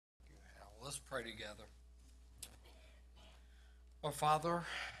Let's pray together. Our Father,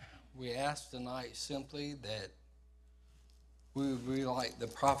 we ask tonight simply that we would be like the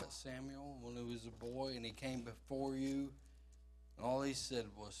prophet Samuel when he was a boy and he came before you, and all he said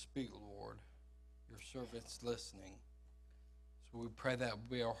was, "Speak, Lord, your servant's listening." So we pray that would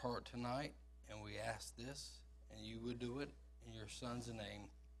be our heart tonight, and we ask this, and you would do it in your Son's name.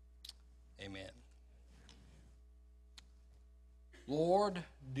 Amen. Lord,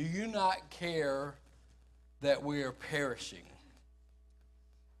 do you not care that we are perishing?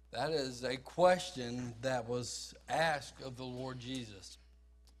 That is a question that was asked of the Lord Jesus.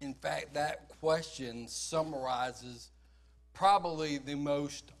 In fact, that question summarizes probably the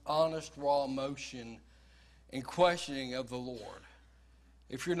most honest, raw emotion and questioning of the Lord.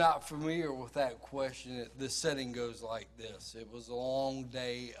 If you're not familiar with that question, the setting goes like this. It was a long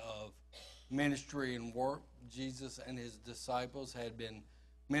day of ministry and work. Jesus and his disciples had been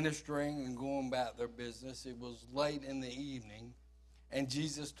ministering and going about their business. It was late in the evening, and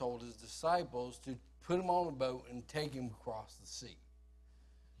Jesus told his disciples to put him on a boat and take him across the sea.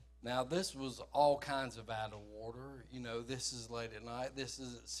 Now, this was all kinds of out of order. You know, this is late at night. This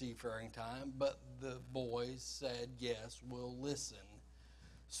isn't seafaring time. But the boys said, yes, we'll listen.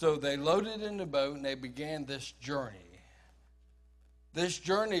 So they loaded in the boat, and they began this journey. This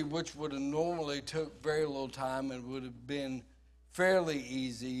journey, which would have normally took very little time and would have been fairly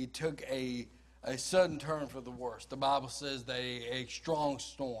easy, took a sudden turn for the worse. The Bible says that a strong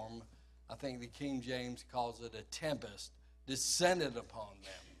storm, I think the King James calls it a tempest, descended upon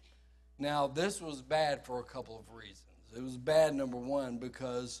them. Now, this was bad for a couple of reasons. It was bad, number one,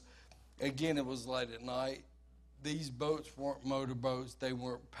 because, again, it was late at night. These boats weren't motorboats. They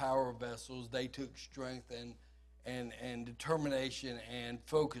weren't power vessels. They took strength and determination and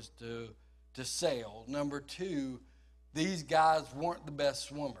focus to sail. Number two, these guys weren't the best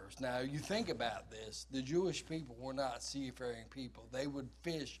swimmers. Now, you think about this. The Jewish people were not seafaring people. They would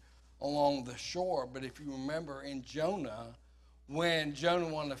fish along the shore. But if you remember in Jonah, when Jonah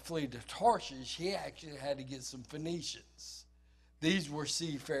wanted to flee to Tarshish, he actually had to get some Phoenicians. These were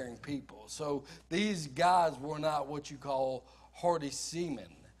seafaring people. So these guys were not what you call hardy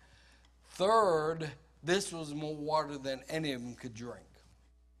seamen. Third, this was more water than any of them could drink.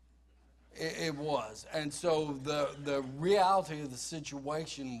 It was. And so the reality of the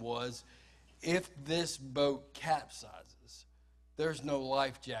situation was, if this boat capsizes, there's no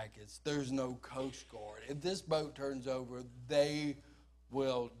life jackets, there's no Coast Guard. If this boat turns over, they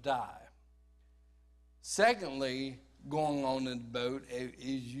will die. Secondly, going on in the boat, as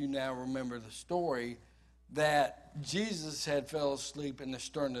you now remember the story, that Jesus had fell asleep in the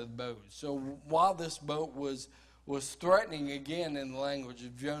stern of the boat. So while this boat was threatening, again in the language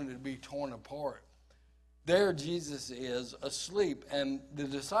of Jonah, to be torn apart, there Jesus is asleep, and the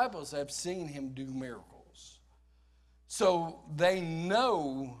disciples have seen him do miracles. So they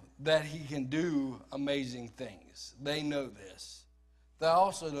know that he can do amazing things. They know this. They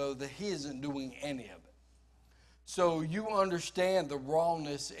also know that he isn't doing any of it. So you understand the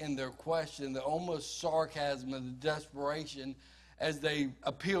rawness in their question, the almost sarcasm and the desperation as they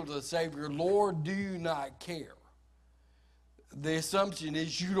appeal to the Savior. Lord, do you not care? The assumption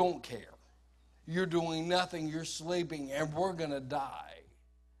is you don't care. You're doing nothing, you're sleeping, and we're going to die.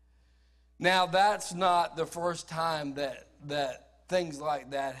 Now, that's not the first time that things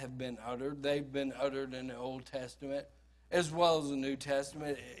like that have been uttered. They've been uttered in the Old Testament as well as the New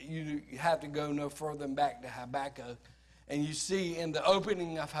Testament. You have to go no further than back to Habakkuk. And you see in the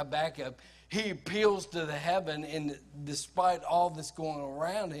opening of Habakkuk, he appeals to the heaven, and despite all this going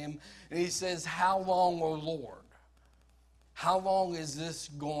around him, and he says, how long, O Lord? How long is this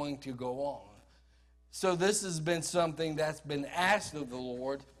going to go on? So this has been something that's been asked of the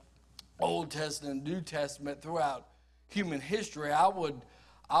Lord, Old Testament, New Testament, throughout human history. I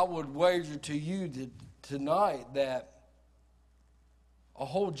would wager to you tonight that a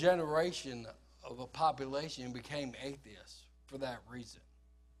whole generation of a population became atheists for that reason.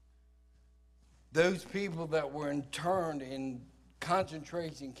 Those people that were interned in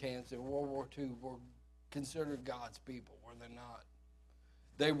concentration camps in World War II were considered God's people, were they not?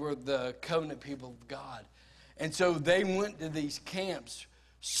 They were the covenant people of God. And so they went to these camps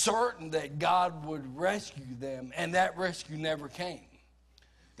certain that God would rescue them, and that rescue never came.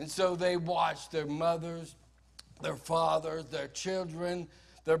 And so they watched their mothers, their fathers, their children,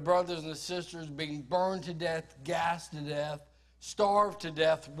 their brothers and sisters being burned to death, gassed to death, starved to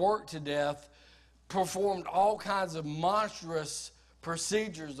death, worked to death, performed all kinds of monstrous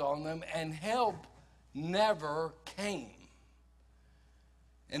procedures on them, and help never came.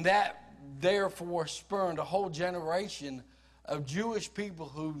 And that therefore spurned a whole generation of Jewish people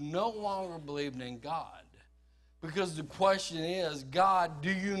who no longer believed in God. Because the question is, God,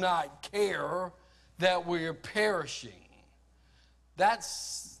 do you not care that we are perishing?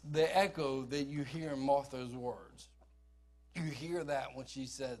 That's the echo that you hear in Martha's words. You hear that when she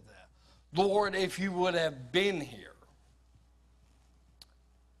said that. Lord, if you would have been here,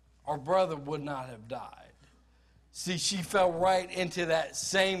 our brother would not have died. See, she fell right into that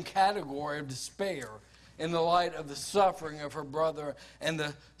same category of despair in the light of the suffering of her brother and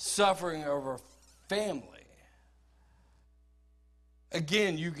the suffering of her family.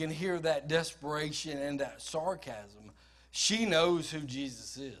 Again, you can hear that desperation and that sarcasm. She knows who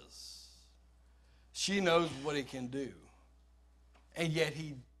Jesus is. She knows what he can do. And yet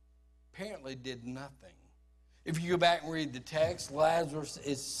he apparently did nothing. If you go back and read the text, Lazarus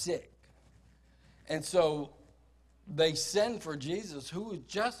is sick. And so they send for Jesus, who is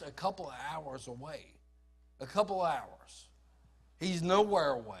just a couple of hours away. A couple of hours. He's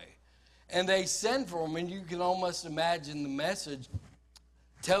nowhere away. And they send for him, and you can almost imagine the message.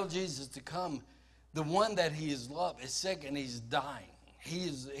 Tell Jesus to come. The one that he has loved is sick and he's dying. He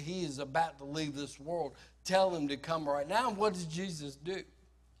is about to leave this world. Tell him to come right now. And what does Jesus do?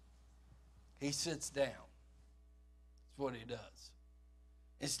 He sits down. That's what he does.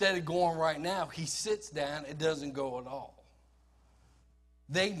 Instead of going right now, he sits down. It doesn't go at all.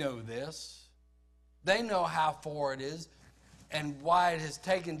 They know this. They know how far it is and why it has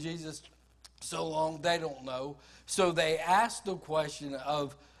taken Jesus so long. They don't know. So they ask the question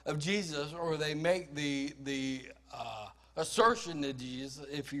of Jesus, or they make the assertion to Jesus,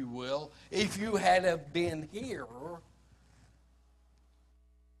 if you will, if you had have been here,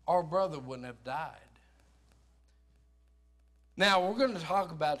 our brother wouldn't have died. Now, we're going to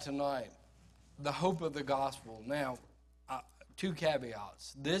talk about tonight the hope of the gospel. Now, two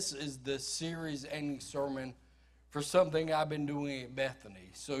caveats. This is the series-ending sermon for something I've been doing at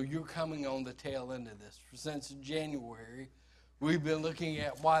Bethany. So you're coming on the tail end of this. Since January, we've been looking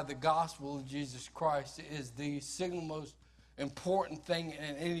at why the gospel of Jesus Christ is the single most important thing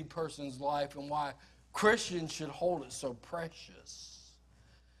in any person's life and why Christians should hold it so precious.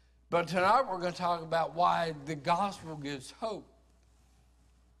 But tonight we're going to talk about why the gospel gives hope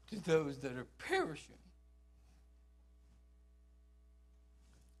to those that are perishing.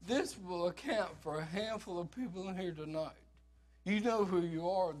 This will account for a handful of people in here tonight. You know who you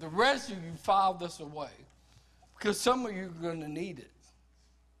are. The rest of you file this away because some of you are going to need it.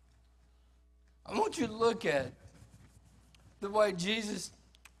 I want you to look at the way Jesus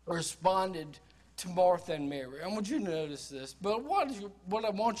responded to Martha and Mary. I want you to notice this. But what I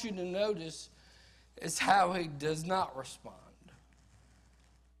want you to notice is how he does not respond.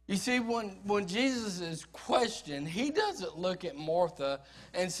 You see, when Jesus is questioned, he doesn't look at Martha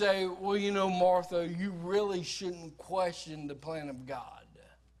and say, well, you know, Martha, you really shouldn't question the plan of God.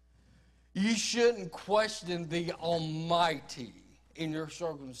 You shouldn't question the Almighty in your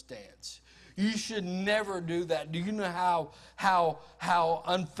circumstance. You should never do that. Do you know how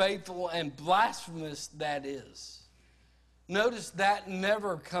unfaithful and blasphemous that is? Notice that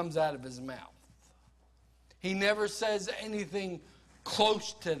never comes out of his mouth. He never says anything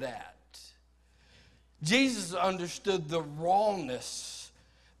close to that. Jesus understood the wrongness,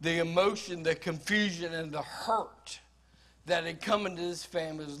 the emotion, the confusion, and the hurt that had come into this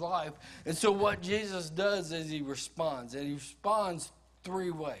family's life. And so what Jesus does is he responds. And he responds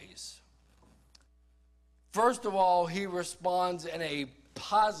three ways. First of all, he responds in a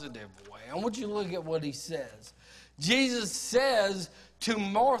positive way. I want you to look at what he says. Jesus says to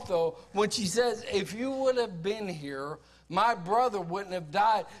Martha, when she says, if you would have been here, my brother wouldn't have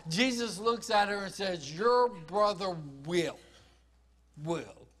died. Jesus looks at her and says, your brother will.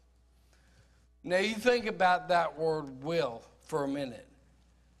 Will. Now you think about that word will for a minute.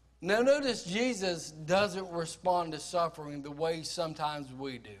 Now notice Jesus doesn't respond to suffering the way sometimes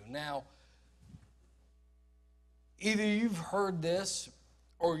we do. Now, either you've heard this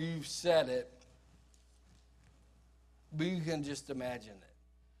or you've said it, but you can just imagine it.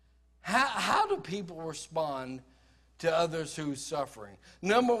 How do people respond to others who are suffering?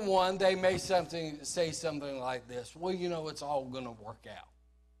 Number one, they may say something like this. Well, you know, it's all going to work out.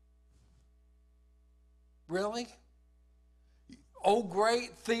 Really? Oh,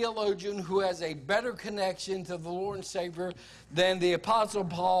 great theologian who has a better connection to the Lord and Savior than the Apostle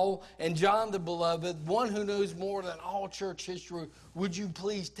Paul and John the Beloved, one who knows more than all church history, would you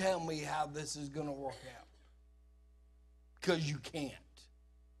please tell me how this is going to work out? Because you can't.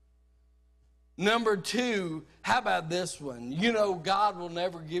 Number two, how about this one? You know, God will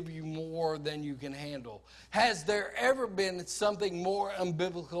never give you more than you can handle. Has there ever been something more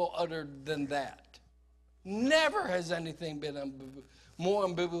unbiblical uttered than that? Never has anything been more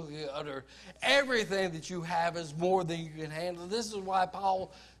unbiblically uttered. Everything that you have is more than you can handle. This is why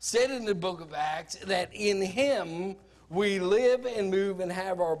Paul said in the book of Acts that in him we live and move and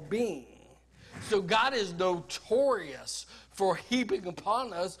have our being. So God is notorious for heaping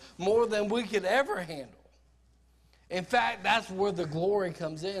upon us more than we could ever handle. In fact, that's where the glory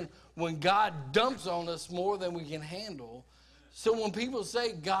comes in, when God dumps on us more than we can handle. So when people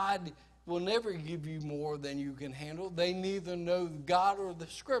say God will never give you more than you can handle, they neither know God or the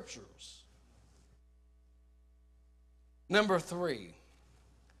Scriptures. Number 3,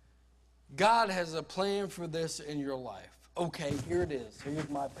 God has a plan for this in your life. Okay, here it is. Here's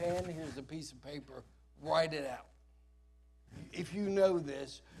my pen. Here's a piece of paper. Write it out. If you know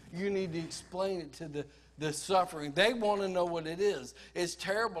this, you need to explain it to the suffering. They want to know what it is. It's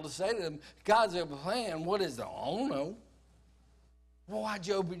terrible to say to them, God's a plan. What is it? I don't know. Well, why'd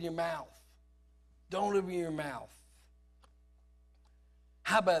you open your mouth? Don't open your mouth.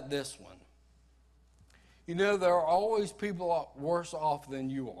 How about this one? You know, there are always people worse off than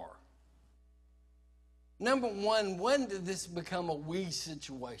you are. Number 1, when did this become a we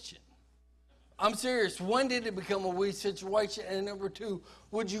situation? I'm serious. When did it become a we situation? And number 2,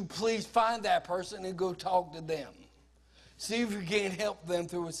 would you please find that person and go talk to them? See if you can't help them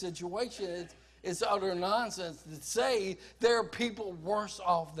through a situation. It's utter nonsense to say there are people worse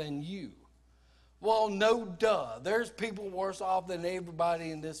off than you. Well, no duh. There's people worse off than everybody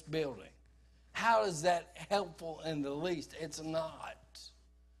in this building. How is that helpful in the least? It's not.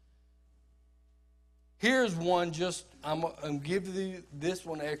 Here's one, I'm giving you this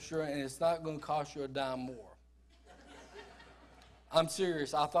one extra, and it's not going to cost you a dime more. I'm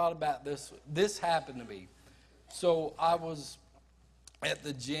serious. I thought about this. This happened to me. So I was at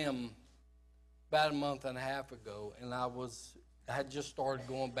the gym about a month and a half ago, and I had just started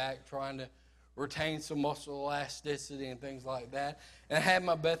going back, trying to retain some muscle elasticity and things like that. And I had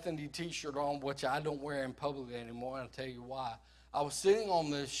my Bethany t-shirt on, which I don't wear in public anymore, and I'll tell you why. I was sitting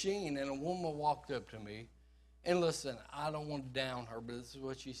on the machine, and a woman walked up to me. And listen, I don't want to down her, but this is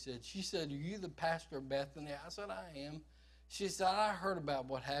what she said. She said, "Are you the pastor of Bethany?" I said, "I am." She said, "I heard about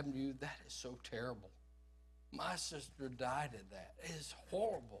what happened to you. That is so terrible. My sister died of that. It is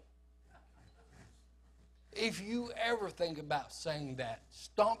horrible." If you ever think about saying that,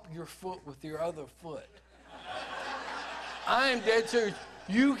 stomp your foot with your other foot. I am dead serious.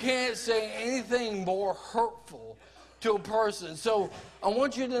 You can't say anything more hurtful to a person. So I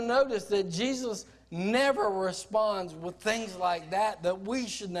want you to notice that Jesus never responds with things like that we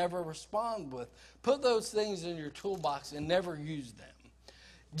should never respond with. Put those things in your toolbox and never use them.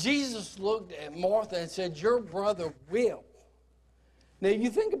 Jesus looked at Martha and said, "Your brother will." Now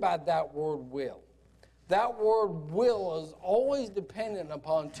you think about that word will. That word will is always dependent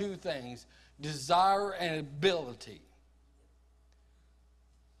upon 2 things, desire and ability.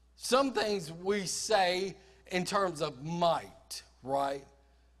 Some things we say in terms of might, right?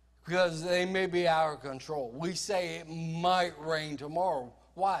 Because they may be out of control. We say it might rain tomorrow.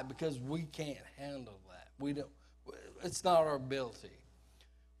 Why? Because we can't handle that. It's not our ability.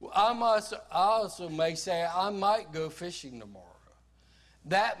 I also may say I might go fishing tomorrow.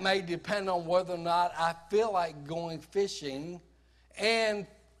 That may depend on whether or not I feel like going fishing and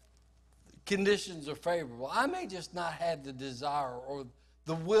conditions are favorable. I may just not have the desire or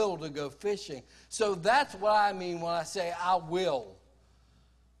the will to go fishing. So that's what I mean when I say I will.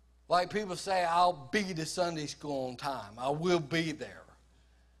 Like people say, I'll be to Sunday school on time. I will be there.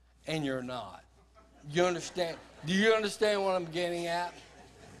 And you're not. You understand? Do you understand what I'm getting at?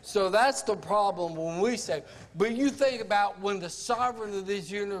 So that's the problem when we say, but you think about when the sovereign of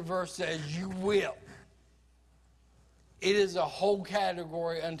this universe says you will. It is a whole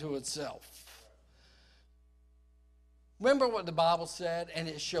category unto itself. Remember what the Bible said, "And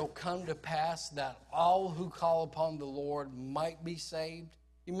it shall come to pass that all who call upon the Lord might be saved."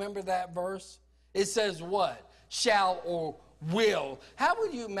 You remember that verse? It says what? Shall or will. How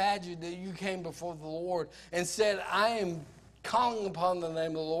would you imagine that you came before the Lord and said, "I am calling upon the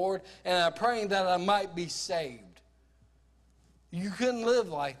name of the Lord, and I'm praying that I might be saved"? You couldn't live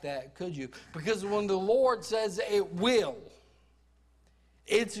like that, could you? Because when the Lord says it will,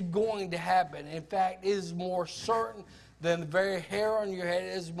 it's going to happen. In fact, it is more certain than the very hair on your head.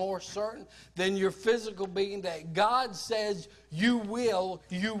 It is more certain than your physical being that God says you will,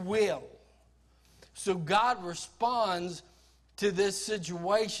 you will. So God responds to this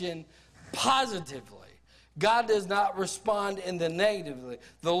situation positively. God does not respond in the negatively.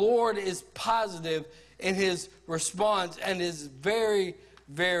 The Lord is positive in his response and is very,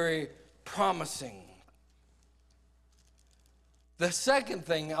 very promising. The second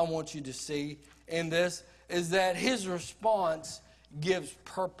thing I want you to see in this is that his response gives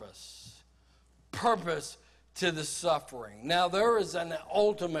purpose to the suffering. Now, there is an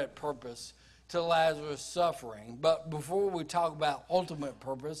ultimate purpose to Lazarus' suffering, but before we talk about ultimate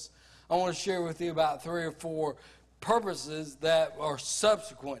purpose, I want to share with you about 3 or 4 purposes that are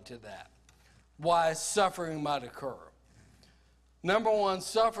subsequent to that, why suffering might occur. Number 1,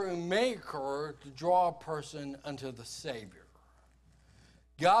 suffering may occur to draw a person unto the Savior.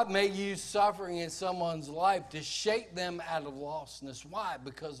 God may use suffering in someone's life to shake them out of lostness. Why?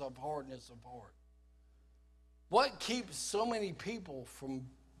 Because of hardness of heart. What keeps so many people from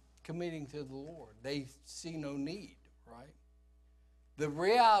committing to the Lord? They see no need, right? The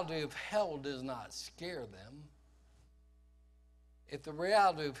reality of hell does not scare them. If the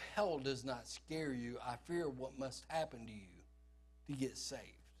reality of hell does not scare you, I fear what must happen to you to get saved.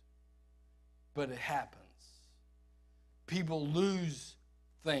 But it happens. People lose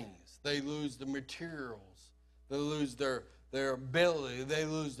things. They lose the materials. They lose their ability. They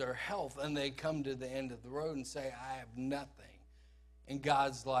lose their health. And they come to the end of the road and say, I have nothing. And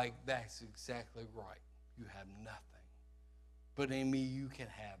God's like, that's exactly right. You have nothing. But in me, you can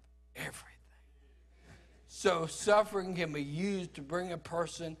have everything. So suffering can be used to bring a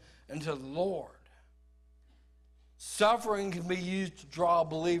person into the Lord. Suffering can be used to draw a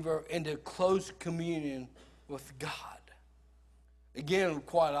believer into close communion with God. Again,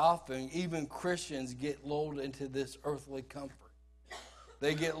 quite often, even Christians get lulled into this earthly comfort.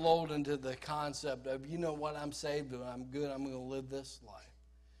 They get lulled into the concept of, you know what, I'm saved and I'm good, I'm going to live this life.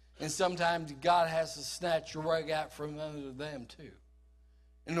 And sometimes God has to snatch your rug out from under them too,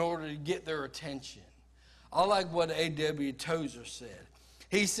 in order to get their attention. I like what A.W. Tozer said.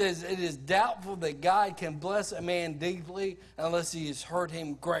 He says, it is doubtful that God can bless a man deeply unless he has hurt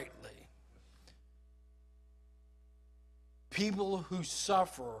him greatly. People who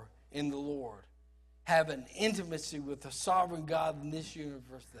suffer in the Lord have an intimacy with the sovereign God in this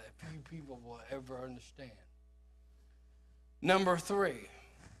universe that few people will ever understand. Number 3,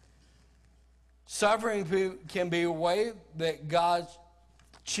 suffering can be a way that God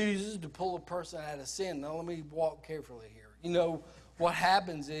chooses to pull a person out of sin. Now let me walk carefully here. You know, what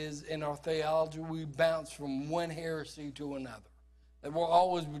happens is in our theology we bounce from one heresy to another. That we're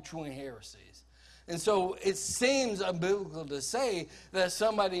always between heresies. And so it seems unbiblical to say that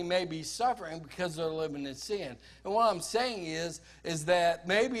somebody may be suffering because they're living in sin. And what I'm saying is that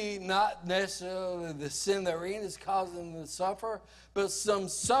maybe not necessarily the sin they're in is causing them to suffer, but some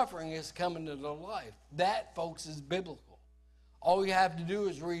suffering is coming to their life. That, folks, is biblical. All you have to do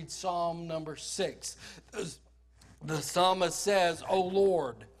is read Psalm number 6. The psalmist says, O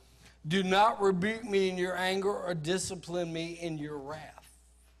Lord, do not rebuke me in your anger or discipline me in your wrath.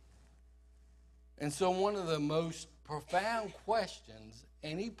 And so one of the most profound questions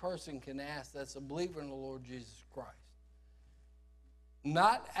any person can ask that's a believer in the Lord Jesus Christ,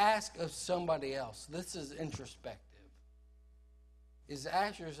 not ask of somebody else, this is introspective, is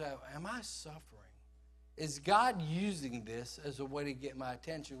ask yourself, am I suffering? Is God using this as a way to get my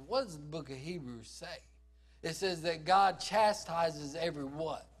attention? What does the book of Hebrews say? It says that God chastises every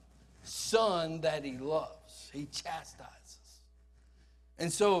what? Son that he loves. He chastises.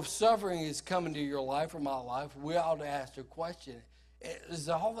 And so if suffering is coming to your life or my life, we ought to ask the question, is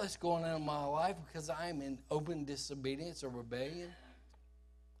all this going on in my life because I am in open disobedience or rebellion?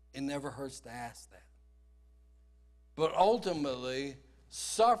 It never hurts to ask that. But ultimately,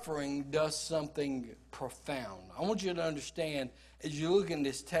 suffering does something profound. I want you to understand, as you look in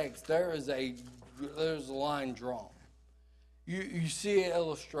this text, there's a line drawn. You see an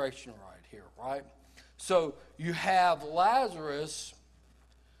illustration right here, right? So you have Lazarus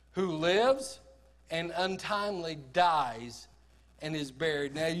who lives and untimely dies and is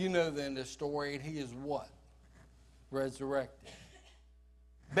buried. Now you know then the story, and he is what? Resurrected.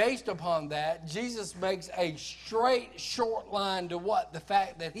 Based upon that, Jesus makes a straight, short line to what? The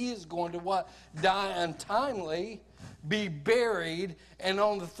fact that he is going to what? Die untimely, be buried, and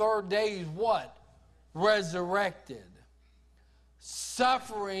on the third day he's what? Resurrected.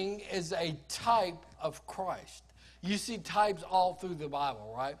 Suffering is a type of Christ. You see types all through the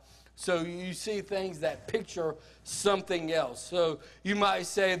Bible, right? So you see things that picture something else. So you might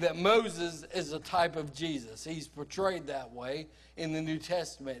say that Moses is a type of Jesus. He's portrayed that way in the New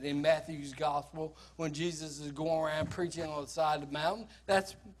Testament. In Matthew's gospel, when Jesus is going around preaching on the side of the mountain,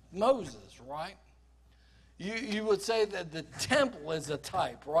 that's Moses, right? You would say that the temple is a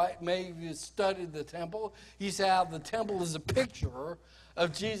type, right? Maybe you studied the temple. You say how the temple is a picture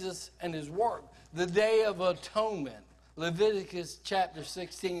of Jesus and his work. The Day of Atonement, Leviticus chapter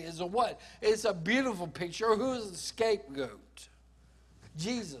 16, is a what? It's a beautiful picture. Who is the scapegoat?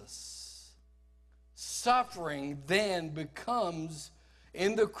 Jesus. suffering then becomes,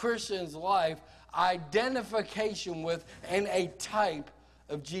 in the Christian's life, identification with and a type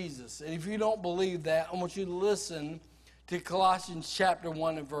of Jesus. And if you don't believe that, I want you to listen to Colossians chapter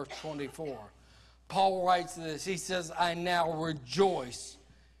 1 and verse 24. Paul writes this. He says, I now rejoice.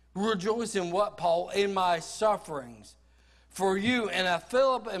 Rejoice in what, Paul? In my sufferings for you. And I,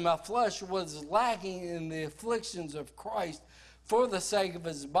 Philip, in my flesh was lacking in the afflictions of Christ for the sake of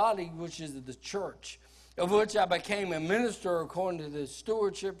his body, which is the church, of which I became a minister according to the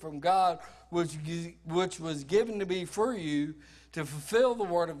stewardship from God, which was given to me for you, to fulfill the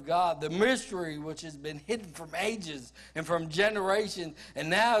word of God, the mystery which has been hidden from ages and from generations, and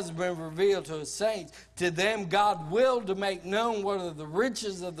now has been revealed to his saints. To them God willed to make known what are the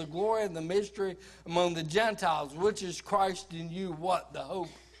riches of the glory and the mystery among the Gentiles, which is Christ in you, what? The hope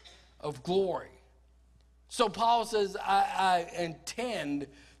of glory. So Paul says, I intend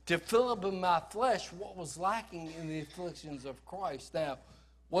to fill up in my flesh what was lacking in the afflictions of Christ. Now,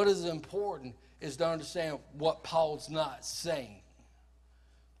 what is important is to understand what Paul's not saying.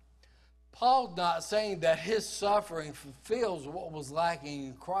 Paul's not saying that his suffering fulfills what was lacking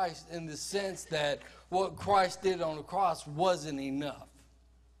in Christ, in the sense that what Christ did on the cross wasn't enough.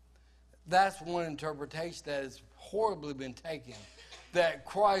 That's one interpretation that has horribly been taken, that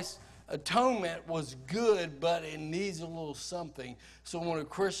Christ's atonement was good, but it needs a little something. So when a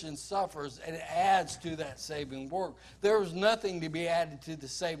Christian suffers, it adds to that saving work. There is nothing to be added to the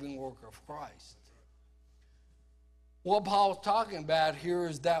saving work of Christ. What Paul's talking about here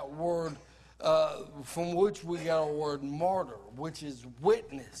is that word from which we got our word martyr, which is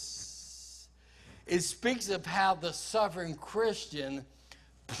witness. It speaks of how the suffering Christian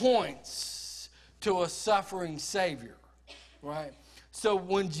points to a suffering Savior, right? So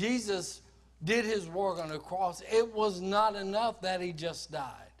when Jesus did his work on the cross, it was not enough that he just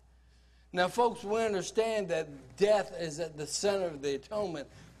died. Now, folks, we understand that death is at the center of the atonement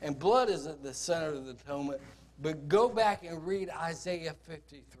and blood is at the center of the atonement. But go back and read Isaiah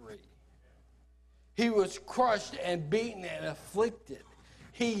 53. He was crushed and beaten and afflicted.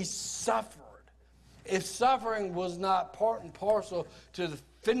 He suffered. If suffering was not part and parcel to the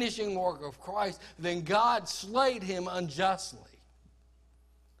finishing work of Christ, then God slayed him unjustly.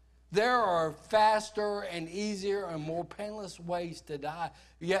 There are faster and easier and more painless ways to die,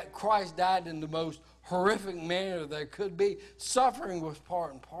 yet Christ died in the most horrific manner there could be. Suffering was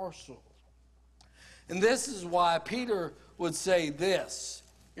part and parcel. And this is why Peter would say this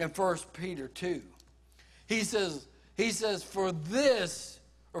in 1 Peter 2. He says, for this,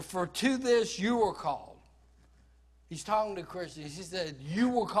 or for to this you were called. He's talking to Christians. He said, you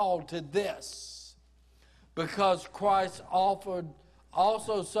were called to this because Christ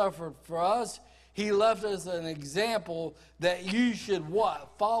also suffered for us. He left us an example that you should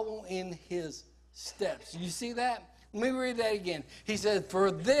what? Follow in his steps. You see that? Let me read that again. He said, for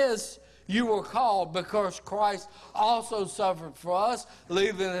this you were called because Christ also suffered for us,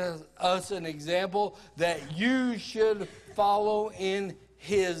 leaving us an example that you should follow in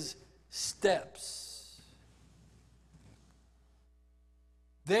his steps.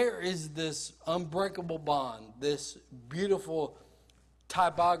 There is this unbreakable bond, this beautiful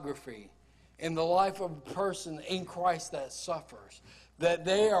typography in the life of a person in Christ that suffers, that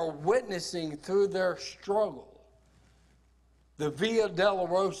they are witnessing through their struggle. The Via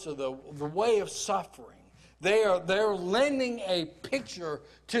Dolorosa, the way of suffering. They're lending a picture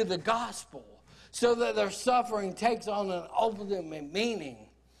to the gospel so that their suffering takes on an ultimate meaning.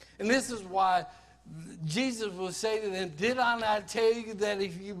 And this is why Jesus would say to them, did I not tell you that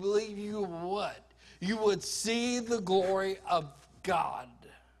if you believe, you would what? You would see the glory of God.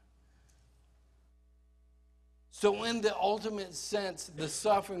 So in the ultimate sense, the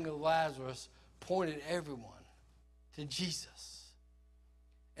suffering of Lazarus pointed everyone to Jesus.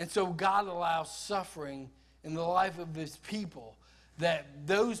 And so God allows suffering in the life of his people, that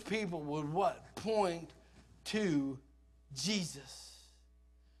those people would what? Point to Jesus.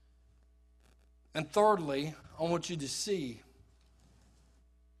 And thirdly, I want you to see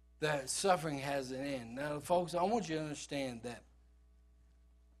that suffering has an end. Now, folks, I want you to understand that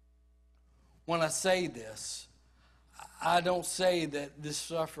when I say this, I don't say that this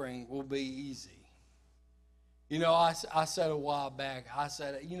suffering will be easy. You know, I said a while back, I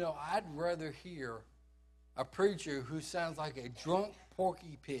said, I'd rather hear a preacher who sounds like a drunk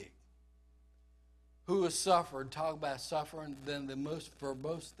Porky Pig, who has suffered, talk about suffering, than the most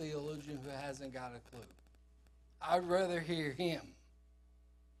verbose theologian who hasn't got a clue. I'd rather hear him.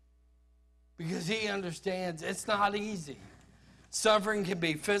 Because he understands it's not easy. Suffering can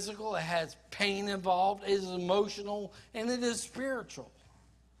be physical, it has pain involved, it is emotional, and it is spiritual.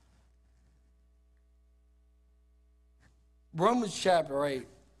 Romans chapter 8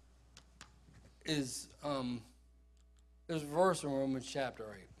 is, there's a verse in Romans chapter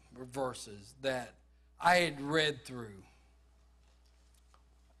 8, verses that I had read through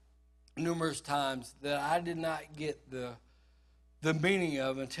numerous times that I did not get the meaning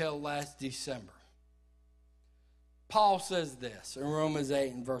of until last December. Paul says this in Romans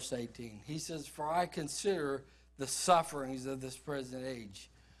 8 and verse 18. He says, "For I consider the sufferings of this present age."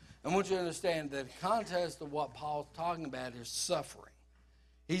 I want you to understand that the context of what Paul's talking about is suffering.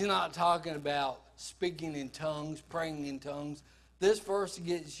 He's not talking about speaking in tongues, praying in tongues. This verse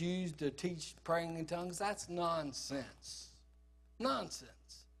gets used to teach praying in tongues. That's nonsense. Nonsense.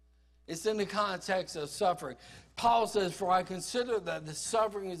 It's in the context of suffering. Paul says, "For I consider that the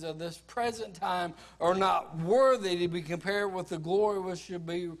sufferings of this present time are not worthy to be compared with the glory which should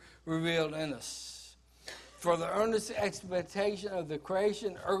be revealed in us. For the earnest expectation of the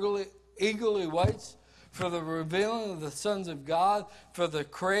creation eagerly waits for the revealing of the sons of God. For the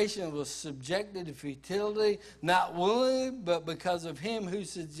creation was subjected to futility, not willingly, but because of him who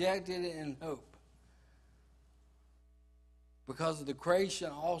subjected it in hope. Because of the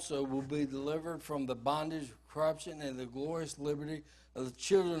creation also will be delivered from the bondage of corruption and the glorious liberty of the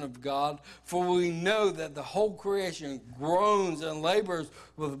children of God. For we know that the whole creation groans and labors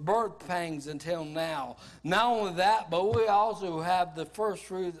with birth pangs until now. Not only that, but we also have the first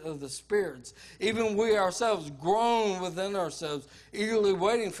fruit of the spirits. Even we ourselves groan within ourselves, eagerly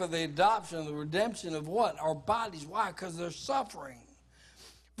waiting for the adoption, the redemption of what? Our bodies. Why? Because they're suffering.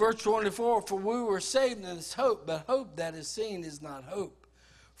 Verse 24, for we were saved in this hope, but hope that is seen is not hope.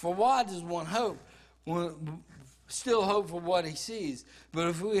 For why does one hope? Still hope for what he sees. But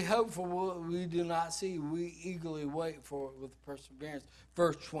if we hope for what we do not see, we eagerly wait for it with perseverance.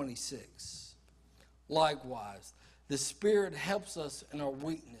 Verse 26. Likewise, the Spirit helps us in our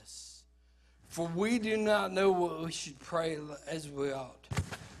weakness. For we do not know what we should pray as we ought.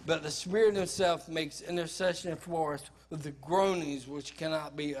 But the Spirit himself makes intercession for us with the groanings which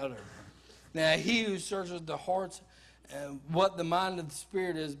cannot be uttered. Now he who searches the hearts and what the mind of the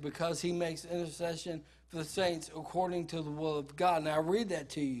Spirit is, because he makes intercession for the saints according to the will of God. Now I read that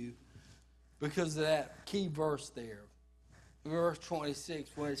to you because of that key verse there. Verse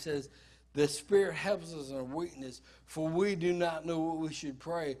 26, when it says, the Spirit helps us in our weakness, for we do not know what we should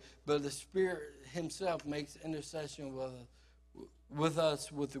pray, but the Spirit himself makes intercession with us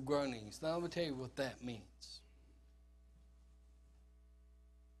with the groanings. Now let me tell you what that means.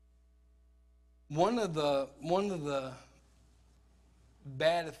 One of the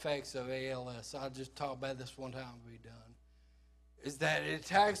bad effects of ALS, I'll just talk about this one time and be done, is that it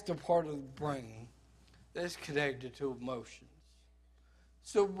attacks the part of the brain that's connected to emotions.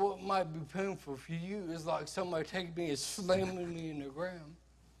 So what might be painful for you is like somebody taking me and slamming me in the ground.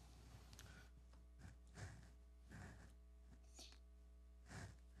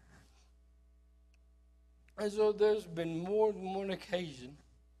 And so there's been more than one occasion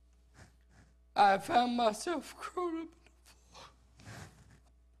I found myself curled up in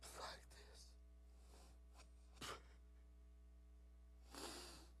the floor like this.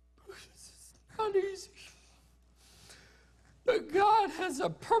 It's not easy. But God has a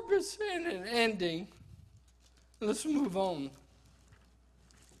purpose and an ending. Let's move on.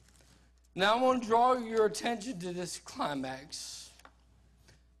 Now I want to draw your attention to this climax.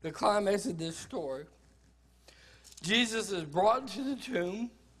 The climax of this story. Jesus is brought to the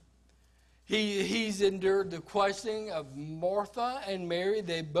tomb. He's endured the questioning of Martha and Mary.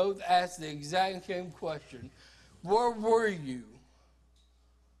 They both asked the exact same question. Where were you?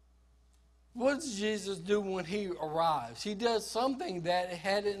 What does Jesus do when he arrives? He does something that,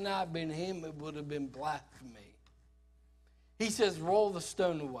 had it not been him, it would have been blasphemy. He says, roll the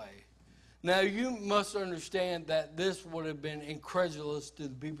stone away. Now, you must understand that this would have been incredulous to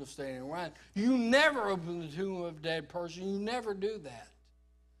the people standing around. You never open the tomb of a dead person. You never do that.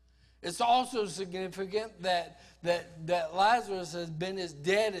 It's also significant that Lazarus has been as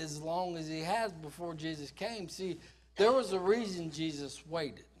dead as long as he has before Jesus came. See, there was a reason Jesus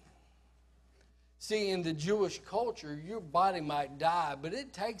waited. See, in the Jewish culture, your body might die, but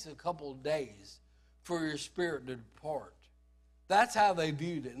it takes a couple of days for your spirit to depart. That's how they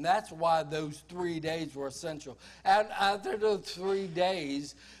viewed it, and that's why those 3 days were essential. After those 3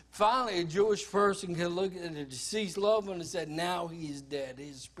 days, finally a Jewish person could look at a deceased loved one and said, now he is dead,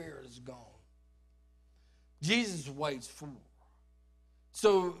 his spirit is gone. Jesus waits 4.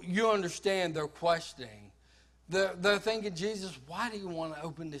 So you understand their questioning. They're thinking, Jesus, why do you want to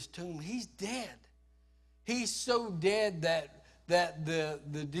open this tomb? He's dead. He's so dead that the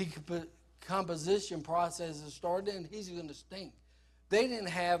decomposition process has started and he's going to stink. They didn't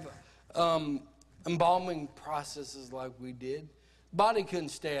have embalming processes like we did. Body couldn't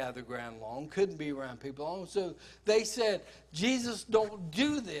stay out of the ground long, couldn't be around people long. So they said, Jesus, don't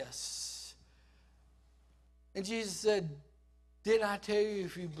do this. And Jesus said, didn't I tell you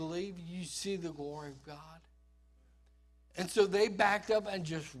if you believe, you see the glory of God? And so they backed up and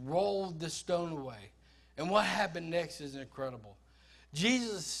just rolled the stone away. And what happened next is incredible.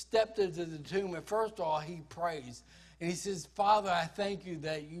 Jesus stepped into the tomb, and first of all, he prays. And he says, Father, I thank you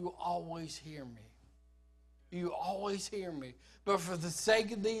that you always hear me. You always hear me. But for the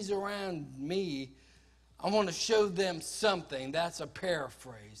sake of these around me, I want to show them something. That's a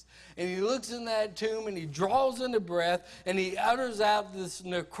paraphrase. And he looks in that tomb and he draws in the breath and he utters out this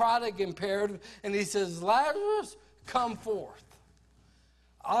necrotic imperative and he says, Lazarus, come forth.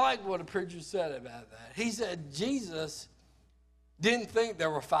 I like what a preacher said about that. He said Jesus didn't think there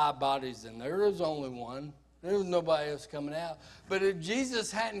were 5 bodies in there. There was only one. There was nobody else coming out. But if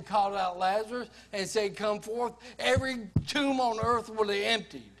Jesus hadn't called out Lazarus and said, come forth, every tomb on earth would have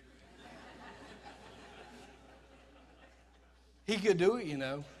emptied. He could do it, you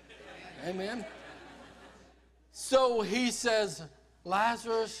know. Amen. So he says,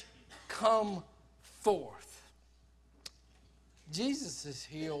 Lazarus, come forth. Jesus has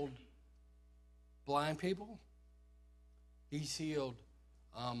healed blind people. He's healed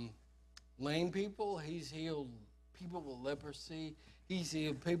lame people. He's healed people with leprosy. He's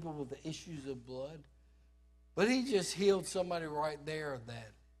healed people with the issues of blood. But he just healed somebody right there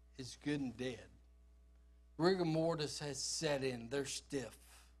that is good and dead. Rigor mortis has set in. They're stiff.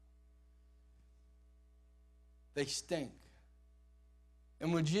 They stink.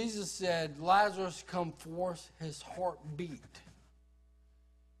 And when Jesus said, Lazarus, come forth, his heart beat.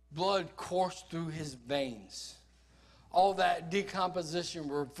 Blood coursed through his veins. All that decomposition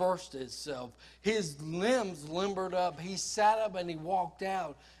reversed itself. His limbs limbered up. He sat up and he walked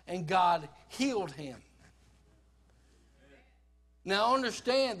out, and God healed him. Now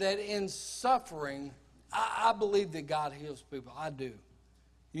understand that in suffering, I believe that God heals people. I do.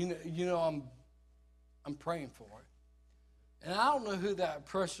 You know, I'm praying for it. And I don't know who that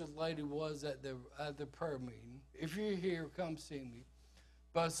precious lady was at the prayer meeting. If you're here, come see me.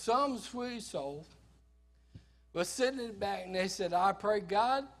 But some sweet soul was sitting in the back, and they said, I pray,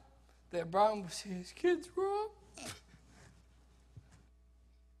 God, that Brian will see his kids grow up.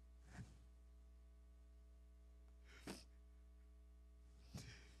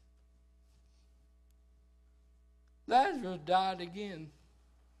 Lazarus died again,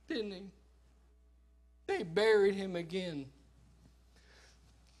 didn't he? They buried him again.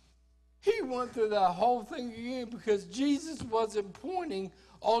 He went through that whole thing again because Jesus wasn't pointing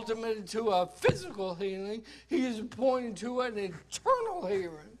ultimately to a physical healing. He was pointing to an eternal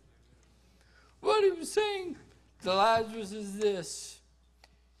healing. What he was saying to Lazarus is this.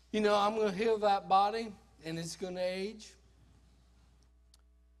 You know, I'm going to heal that body, and it's going to age.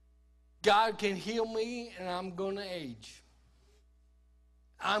 God can heal me, and I'm going to age.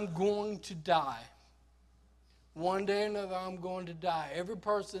 I'm going to die. One day or another, I'm going to die. Every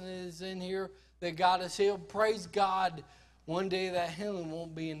person that is in here that God has healed, praise God, one day that healing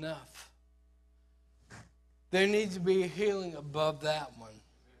won't be enough. There needs to be a healing above that one.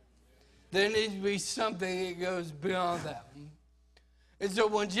 There needs to be something that goes beyond that one. And so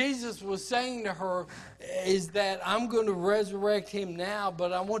when Jesus was saying to her, is that I'm going to resurrect him now,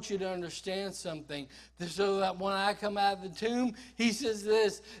 but I want you to understand something. So that when I come out of the tomb, he says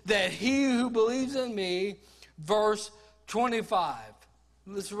this, that he who believes in me, verse 25.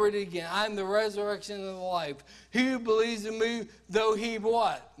 Let's read it again. I am the resurrection and the life. He who believes in me, though he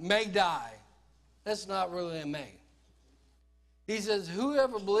what? May die. That's not really a may. He says,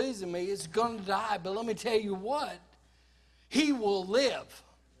 whoever believes in me is going to die. But let me tell you what. He will live.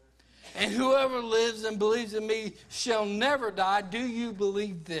 And whoever lives and believes in me shall never die. Do you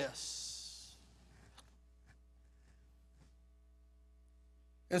believe this?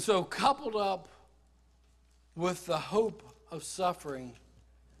 And so coupled up with the hope of suffering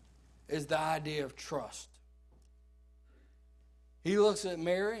is the idea of trust. He looks at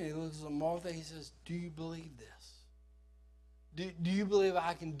Mary and he looks at Martha. He says, do you believe this? Do you believe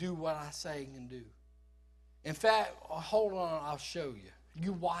I can do what I say I can do? In fact, hold on, I'll show you.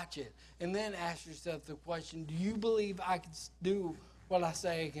 You watch it. And then ask yourself the question, do you believe I can do what I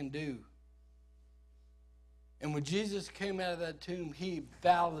say I can do? And when Jesus came out of that tomb, he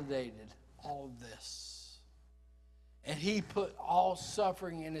validated all of this. And he put all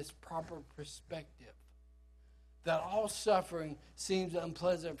suffering in its proper perspective. That all suffering seems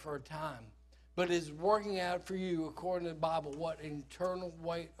unpleasant for a time, but is working out for you, according to the Bible, what? An eternal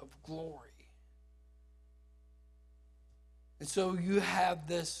weight of glory. And so you have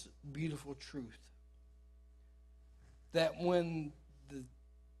this beautiful truth. that when the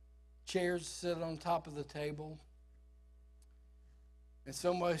chairs sit on top of the table and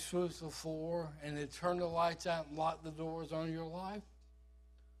somebody sweeps the floor and they turn the lights out and lock the doors on your life,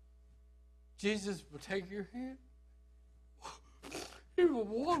 Jesus will take your hand. He will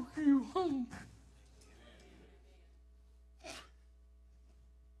walk you home.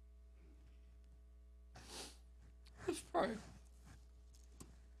 Let's pray.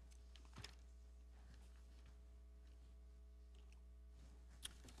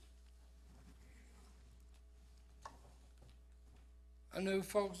 I know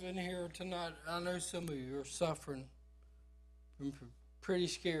folks in here tonight, I know some of you are suffering from pretty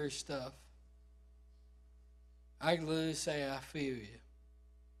scary stuff. I can literally say I feel you.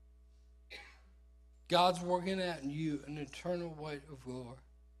 God's working out in you an eternal weight of glory.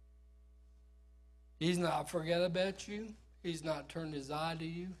 He's not forgot about you. He's not turned his eye to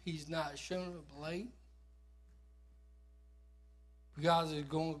you. He's not shown up late. God is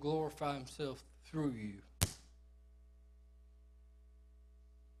going to glorify himself through you.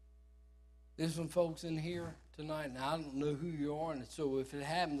 There's some folks in here tonight, and I don't know who you are, and so if it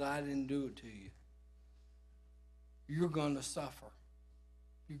happens, I didn't do it to you. You're going to suffer.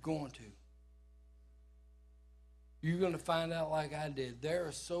 You're going to. You're going to find out like I did. There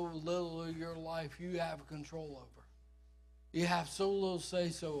is so little of your life you have control over. You have so little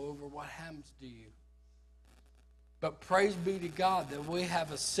say-so over what happens to you. But praise be to God that we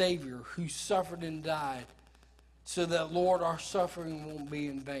have a Savior who suffered and died so that, Lord, our suffering won't be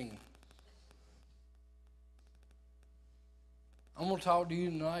in vain. I'm going to talk to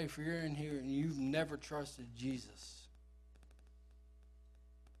you tonight if you're in here and you've never trusted Jesus.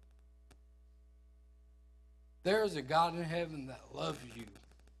 There is a God in heaven that loves you.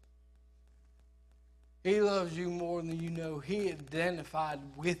 He loves you more than you know. He identified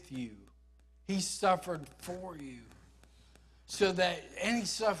with you. He suffered for you. So that any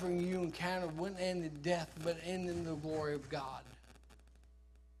suffering you encounter wouldn't end in death, but end in the glory of God.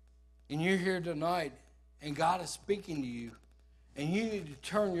 And you're here tonight, and God is speaking to you, and you need to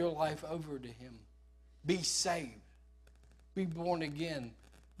turn your life over to him. Be saved. Be born again.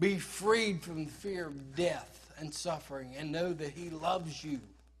 Be freed from the fear of death and suffering, and know that he loves you.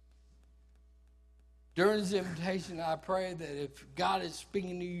 During this invitation, I pray that if God is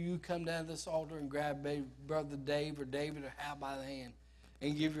speaking to you, you come down to this altar and grab Brother Dave or David or Hal by the hand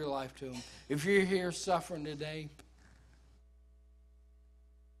and give your life to him. If you're here suffering today,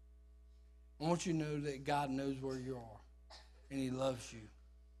 I want you to know that God knows where you are and he loves you.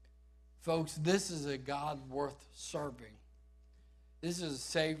 Folks, this is a God worth serving. This is a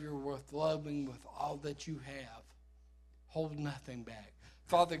Savior worth loving with all that you have. Hold nothing back.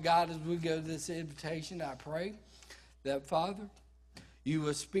 Father God, as we go to this invitation, I pray that, Father, you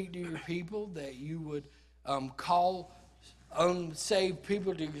would speak to your people, that you would call unsaved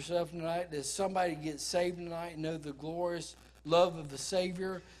people to yourself tonight, that somebody gets saved tonight and know the glorious love of the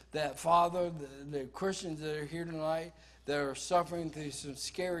Savior, that, Father, the Christians that are here tonight that are suffering through some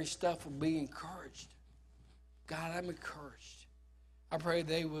scary stuff will be encouraged. God, I'm encouraged. I pray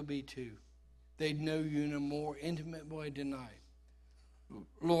they will be too. They'd know you in a more intimate way tonight.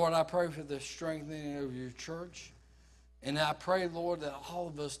 Lord, I pray for the strengthening of your church. And I pray, Lord, that all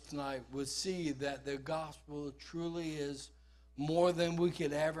of us tonight would see that the gospel truly is more than we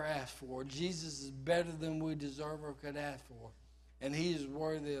could ever ask for. Jesus is better than we deserve or could ask for. And he is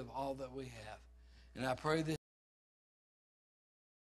worthy of all that we have. And I pray this